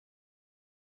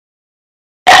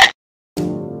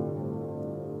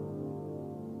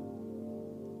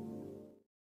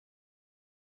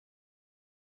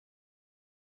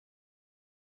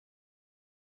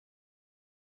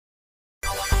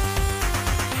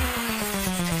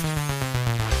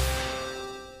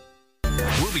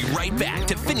right back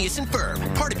to Phineas and Ferb,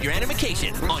 part of your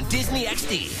animation on Disney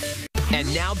XD.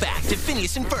 And now back to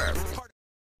Phineas and Ferb.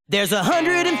 There's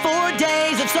 104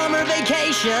 days of summer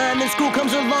vacation, and school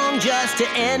comes along just to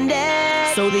end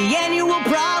it. So the annual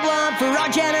problem for our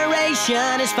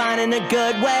generation is finding a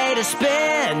good way to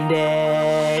spend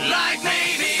it. Like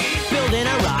maybe building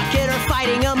a rocket or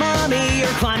fighting a mummy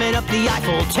or climbing up the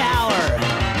Eiffel Tower.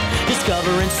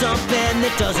 Discovering something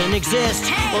that doesn't exist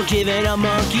or giving a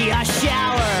monkey a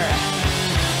shower.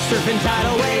 Surfing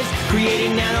tidal waves,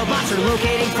 creating nanobots or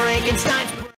locating Frankenstein's.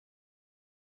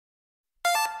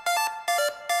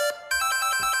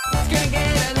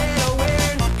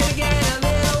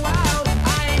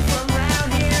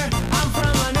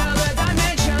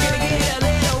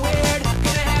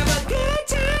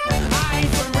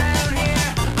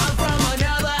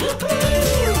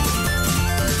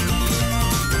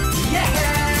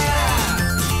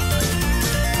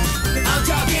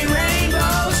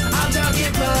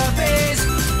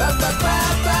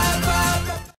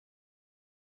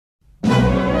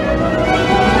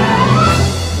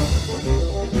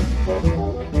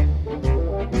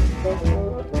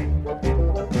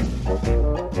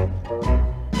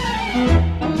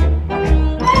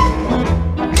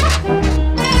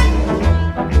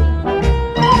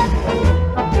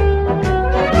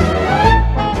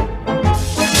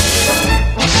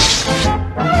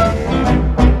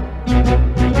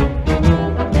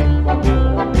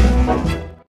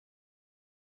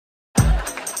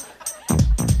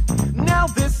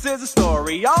 Is a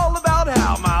story all about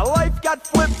how my life got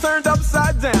flipped, turned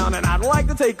upside down, and I'd like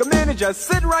to take a minute, just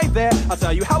sit right there. I'll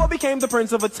tell you how I became the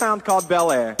prince of a town called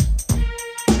Bel Air.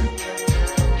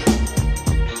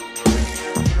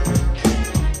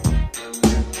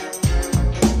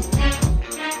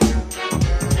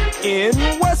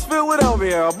 In West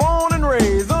Philadelphia, born and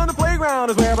raised, on the playground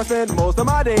is where I spent most of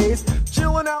my days,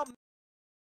 chilling out.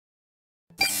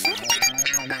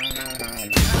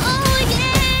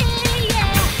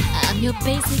 Your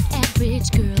basic average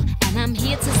girl, and I'm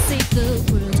here to save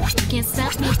the world. You can't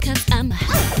stop me cause I'm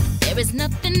hot. There is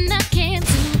nothing I can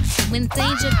do. When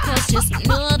danger comes, just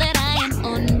know that I am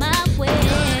on my way.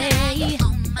 It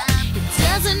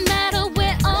doesn't matter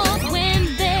where or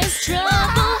when there's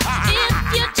trouble.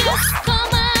 If you just call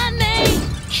my name,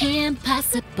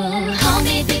 impossible. Call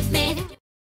me Big Man.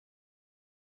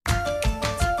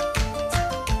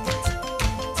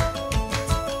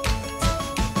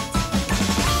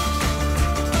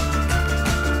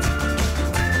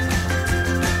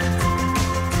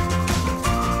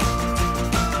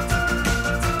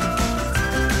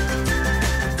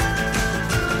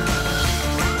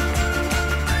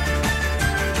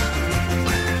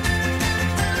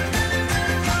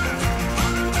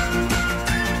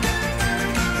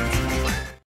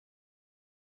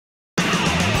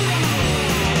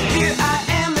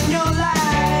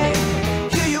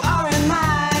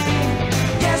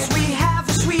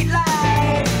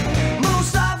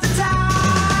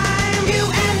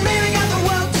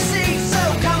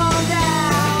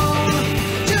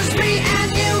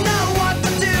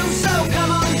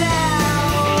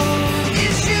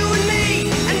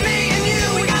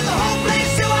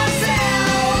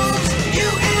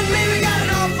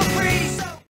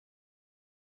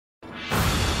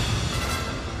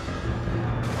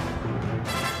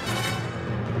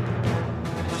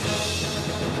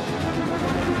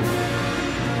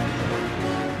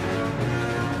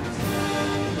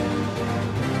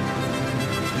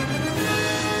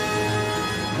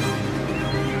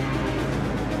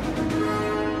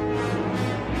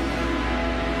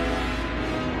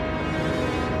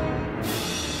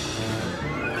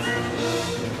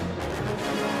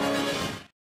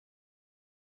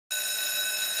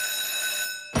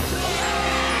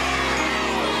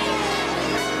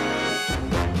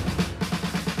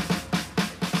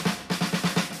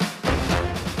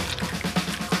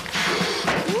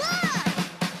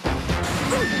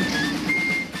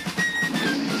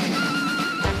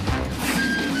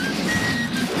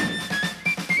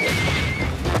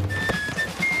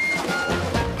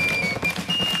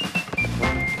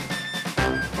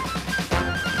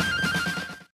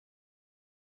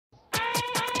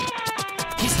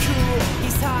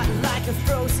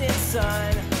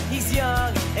 He's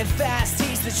young and fast,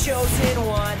 he's the chosen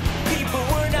one. People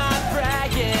were not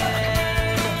bragging.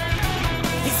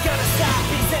 He's gonna stop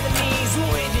his enemies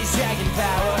with his dragon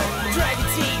power. Dragon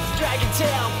teeth, dragon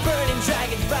tail, burning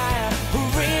dragon fire.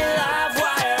 Real live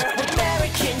wire,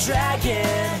 American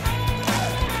dragon.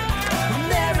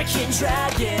 American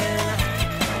dragon.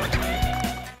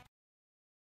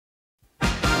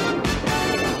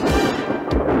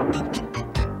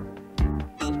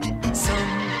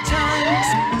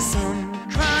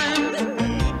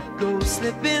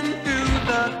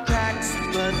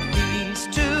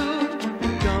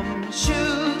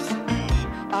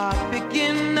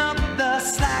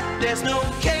 There's no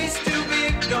case too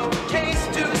big, no case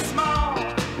too small.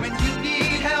 When you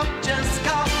need help, just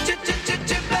call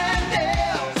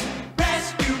Chippendales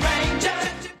Rescue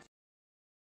Rangers.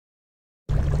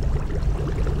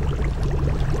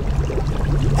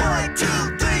 1, 2,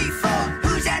 3, 4.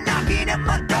 Who's that knocking at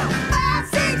my door? 5,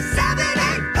 6, 7,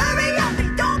 8. Hurry up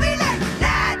and don't be late.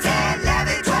 9, 10,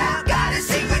 11, 12. Got a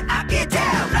secret I can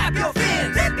tell. Flap your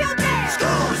fins, flip your tail.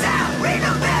 School's out, ring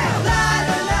the bell. La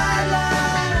la la la.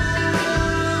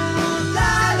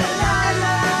 La la la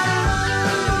la.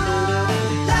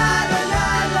 La la la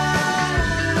la.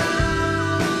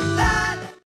 La.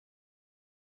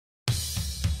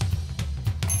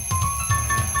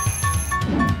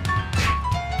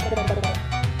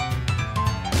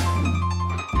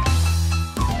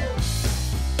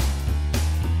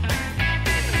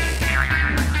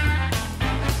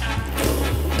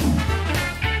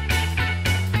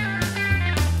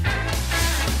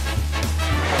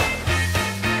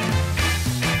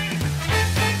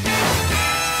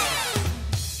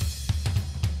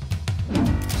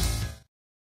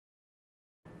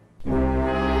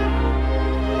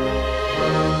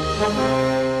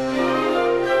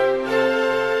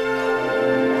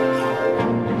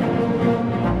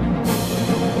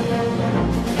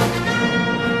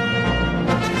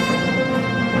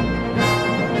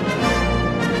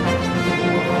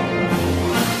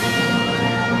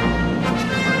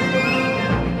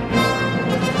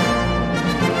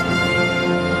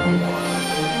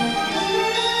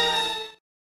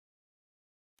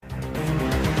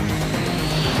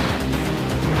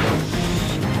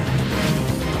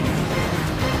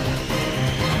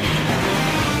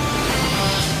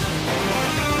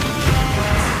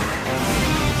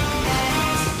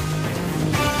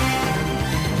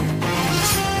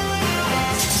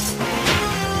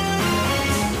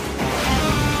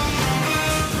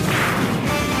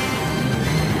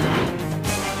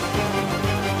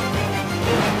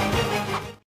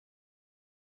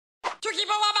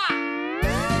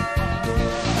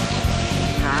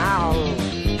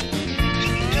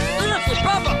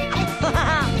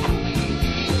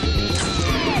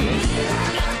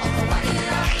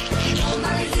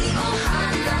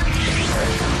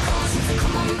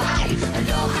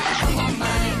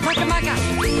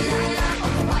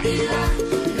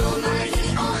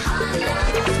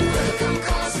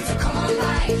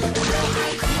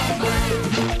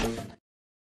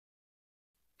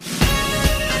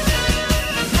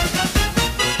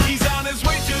 He's on his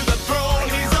way to the throne,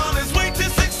 he's on his way to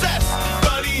success,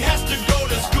 but he has to go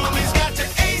to school, he's got to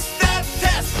ace that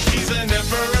test. He's an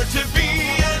emperor to be,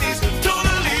 and he's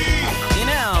totally, You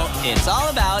know, it's all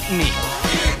about me.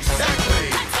 exactly.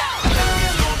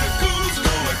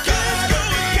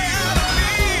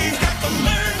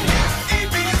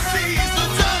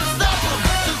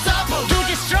 To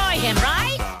destroy him,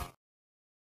 right?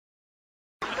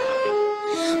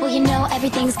 Well, you know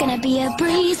everything's gonna be a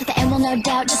breeze. At the end will no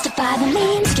doubt justify the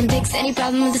means. You can fix any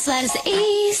problem with the slightest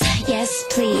ease. Yes,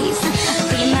 please.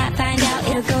 But you might find out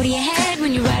it'll go to your head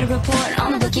when you write a report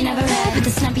on a book you never read. With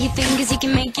the snap of your fingers you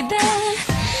can make your bed.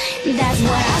 That's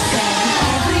what I said.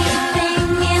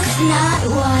 Everything is not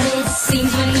what it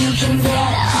seems when you can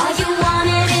get all you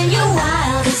wanted in your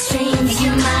wildest dreams.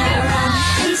 You might run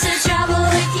into trouble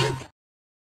if you.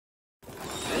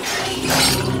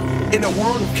 In a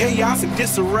world of chaos and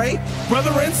disarray,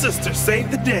 brother and sister save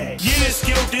the day. Yeah,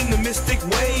 skilled in the mystic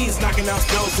ways, knocking out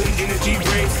spells and energy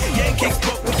rays. Yankees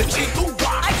book with the G.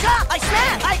 I chop, I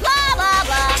snap, I blah blah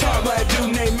blah. Tall black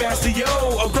dude named Master Yo,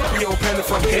 a grumpy old panda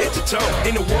from head to toe.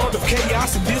 In a world of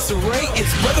chaos and disarray,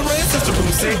 it's brother and sister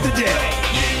who save the day.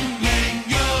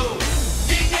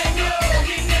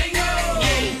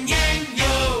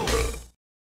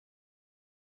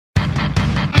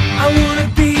 I wanna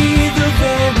be the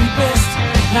very best,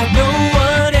 like no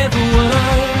one ever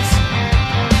was.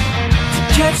 To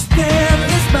catch them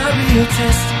is my real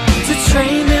test, to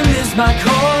train them is my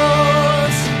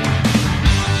cause.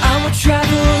 I will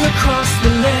travel across the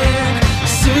land,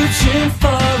 searching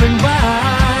far and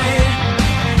wide.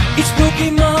 Each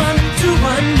Pokemon to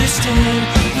understand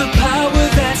the power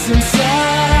that's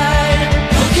inside.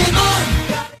 Pokemon!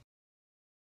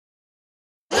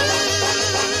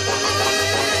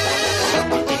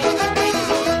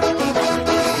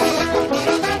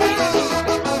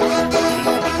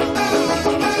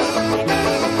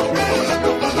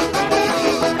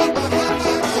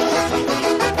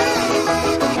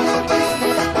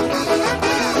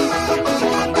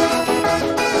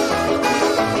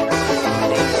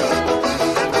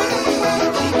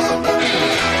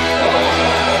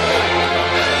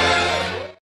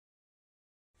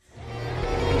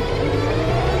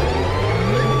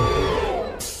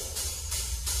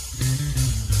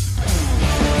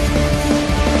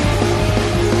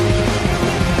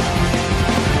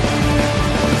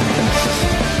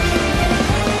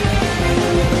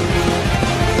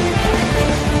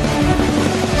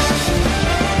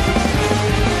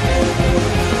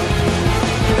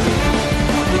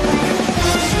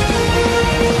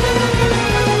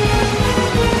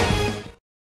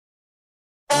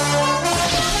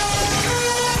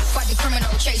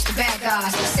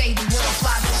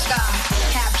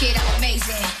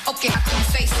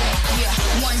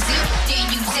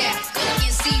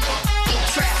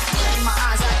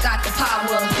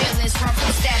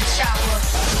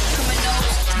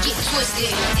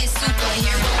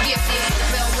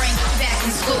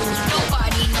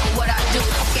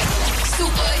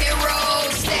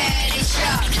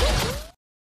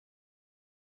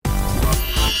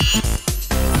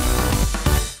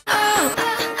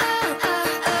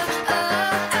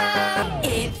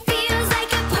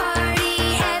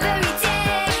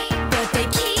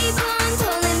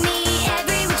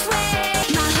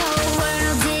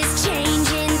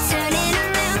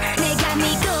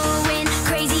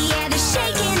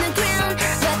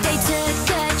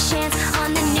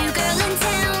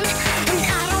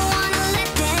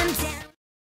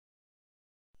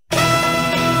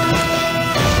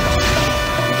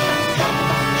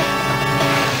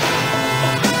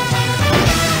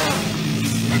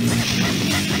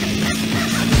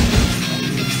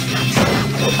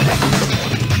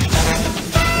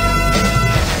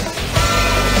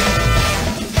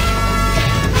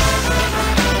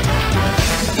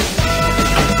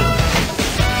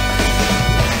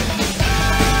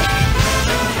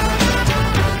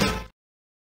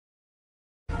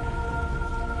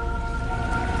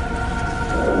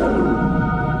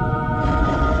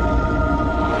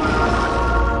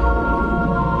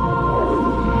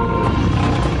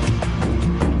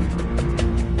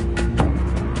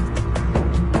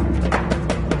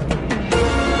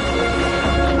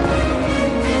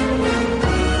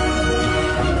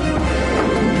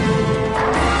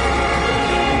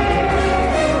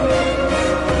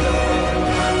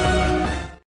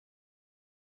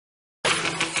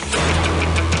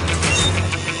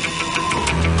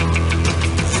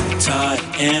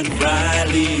 and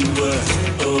Riley were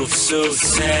oh so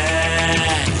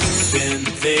sad. Then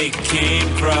they came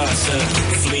across a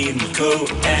fleeing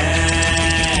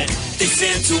co-ad. They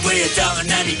sent away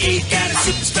 $1.98, got a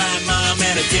super spy mom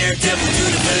and a daredevil to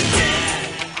the hood dad.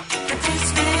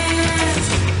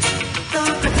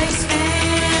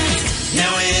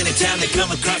 Now anytime they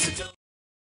come across a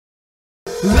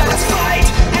Let's fight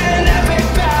an epic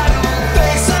battle.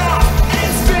 Face off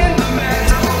and spin the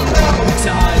metal. No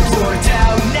time for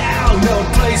doubt now. No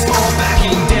place for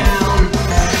backing down.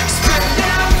 Spin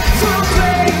down, through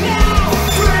play now.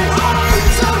 Bring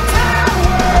arms of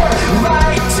power.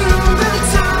 Right to the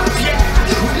top, yeah.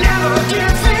 We're never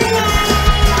giving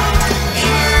up.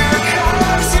 Here comes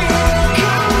Let's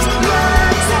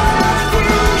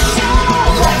Fusion.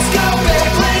 Let's go,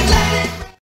 Beyblade, let it.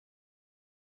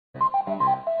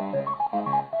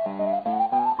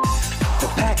 The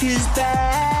pack is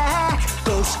back,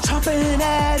 Ghost chomping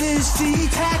at his feet.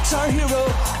 Pack's our hero,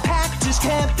 Pack just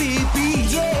can't be beat,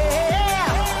 yeah!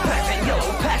 Pack that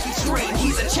yellow packy string,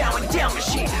 he's a chowing down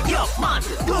machine. Yup,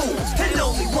 monster goons, and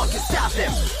only one can stop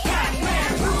him.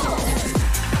 Pac-Man rules!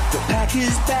 The pack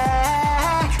is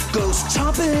back, Ghost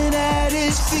chomping at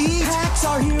his feet. Pack's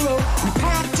our hero,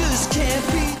 Pack just can't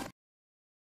beat.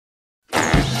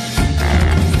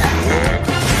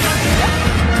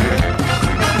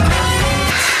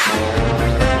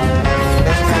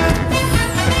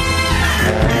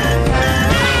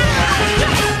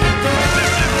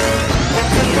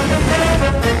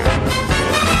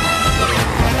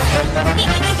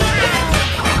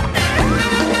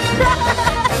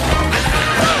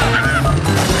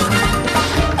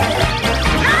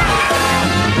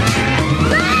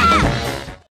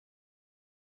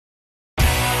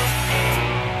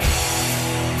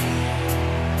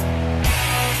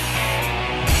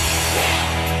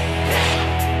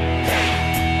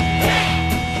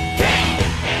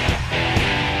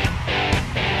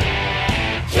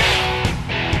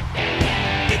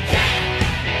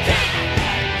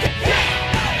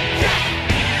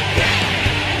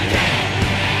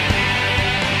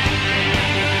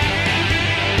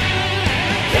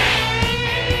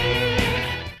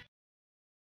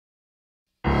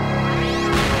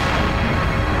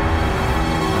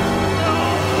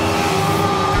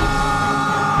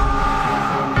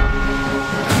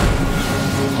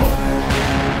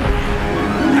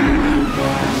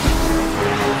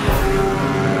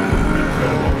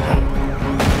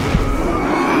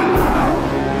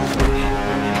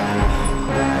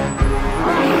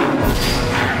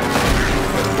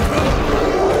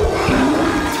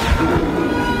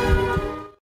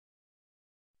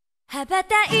羽ば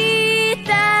たい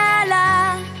た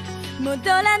ら戻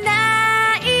ら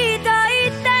ないと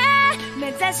言って目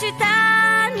指した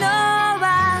のは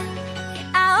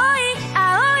青い青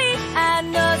いあ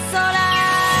の空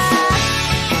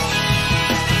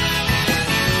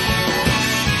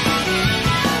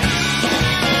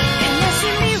悲し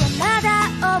みはまだ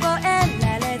覚え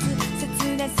られず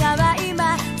切なさは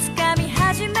今掴み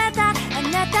始めたあ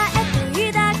なたへと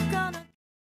抱く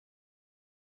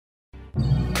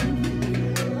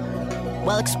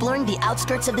While exploring the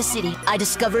outskirts of the city, I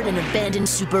discovered an abandoned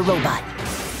super robot.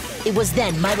 It was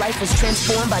then my life was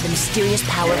transformed by the mysterious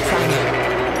power of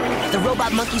Primeape. The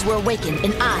robot monkeys were awakened,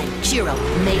 and I, Chiro,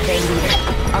 made their leader.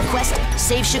 Our quest,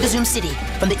 save Shugazum City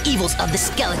from the evils of the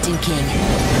Skeleton King.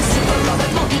 Super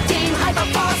Robot Monkey Team,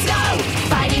 Hyperforce Go!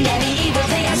 Fighting any evil,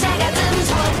 they are Shugazum's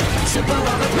hope. Super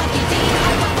Robot Monkey Team,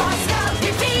 Hyperforce Go!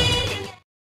 Defeating...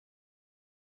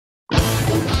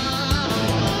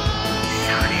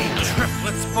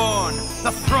 Triplets born,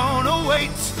 the throne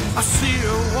awaits. A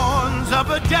seer warns of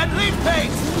a deadly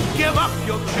fate. Give up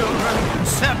your children,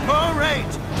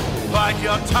 separate. Bide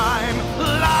your time,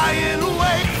 lie in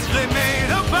wait. They made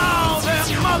a vow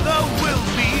their mother will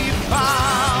be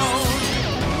found.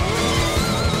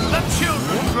 The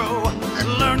children grow,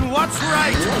 learn what's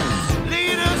right.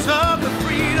 Leaders of the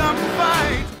freedom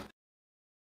fight.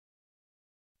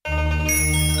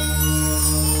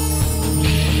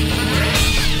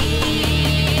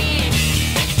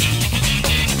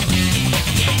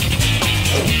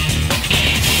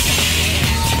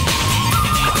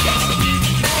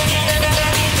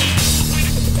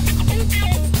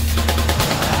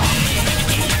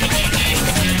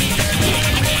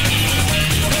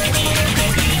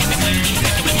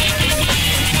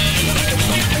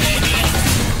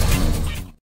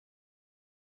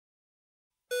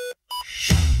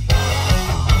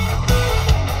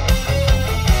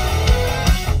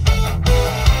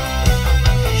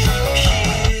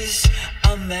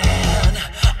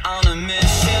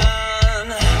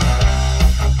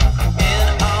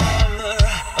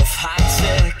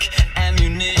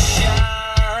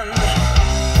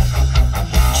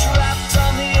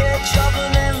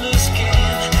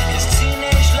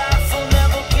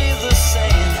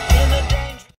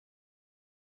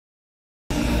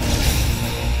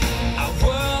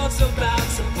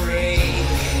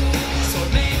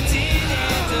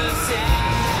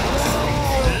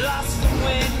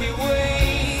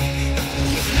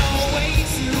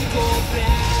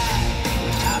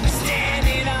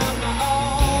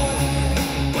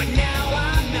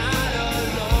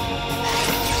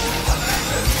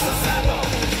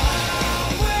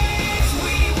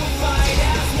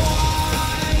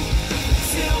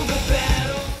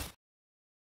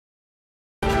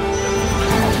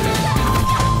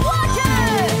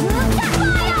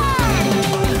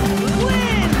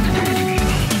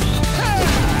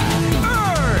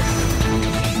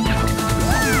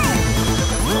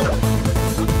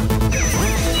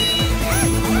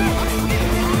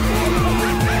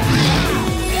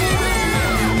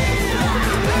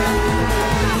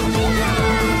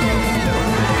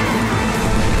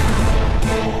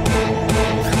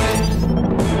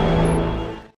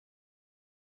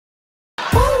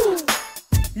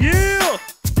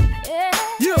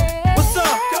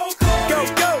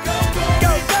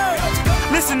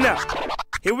 Yeah.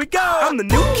 Here we go. I'm the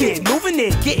new kid, moving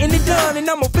in, getting it done, and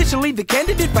I'm officially the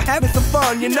candidate for having some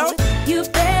fun, you know? You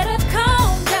better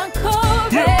calm down,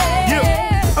 Corey.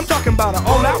 Yeah. I'm talking about an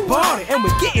all-out party, and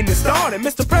we're getting it started.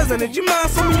 Mr. President, you mind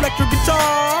some electric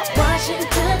guitar?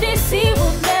 Washington, D.C.